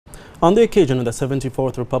On the occasion of the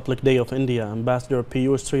 74th Republic Day of India, Ambassador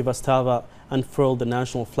Piyush Srivastava unfurled the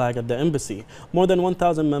national flag at the embassy. More than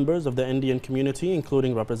 1,000 members of the Indian community,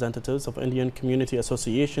 including representatives of Indian community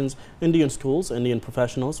associations, Indian schools, Indian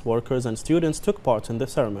professionals, workers and students took part in the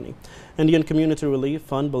ceremony. Indian Community Relief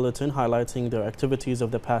Fund bulletin highlighting their activities of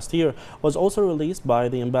the past year was also released by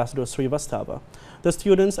the Ambassador Srivastava. The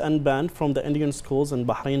students and band from the Indian schools in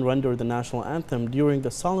Bahrain rendered the national anthem during the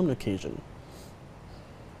solemn occasion.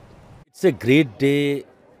 It's a great day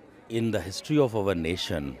in the history of our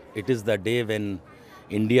nation. It is the day when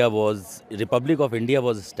Republic of India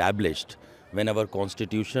was established, when our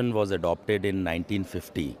constitution was adopted in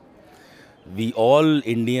 1950. We all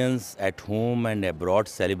Indians at home and abroad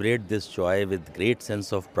celebrate this joy with great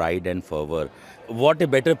sense of pride and fervor. What a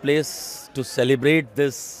better place to celebrate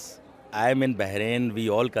this. I am in Bahrain.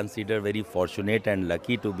 We all consider very fortunate and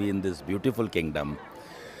lucky to be in this beautiful kingdom.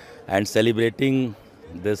 And celebrating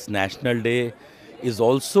this National Day is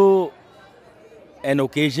also an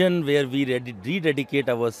occasion where we rededicate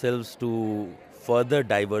ourselves to further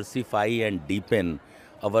diversify and deepen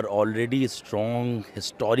our already strong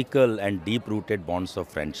historical and deep-rooted bonds of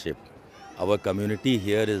friendship. Our community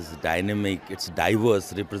here is dynamic, it's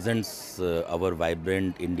diverse, represents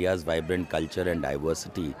India's vibrant culture and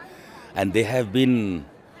diversity. And they have been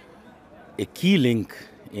a key link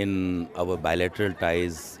in our bilateral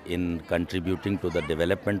ties in contributing to the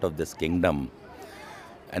development of this kingdom.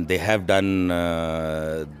 And they have done well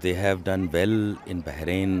in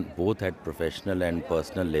Bahrain, both at professional and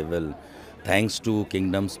personal level, thanks to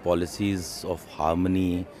kingdom's policies of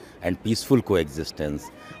harmony and peaceful coexistence.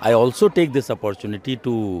 I also take this opportunity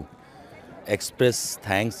to express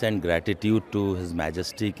thanks and gratitude to His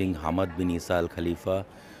Majesty King Hamad bin Isa Al Khalifa,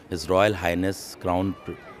 His Royal Highness Crown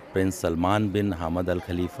Prince Salman bin Hamad Al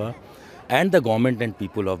Khalifa, and the government and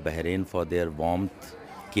people of Bahrain for their warmth,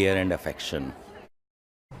 care and affection.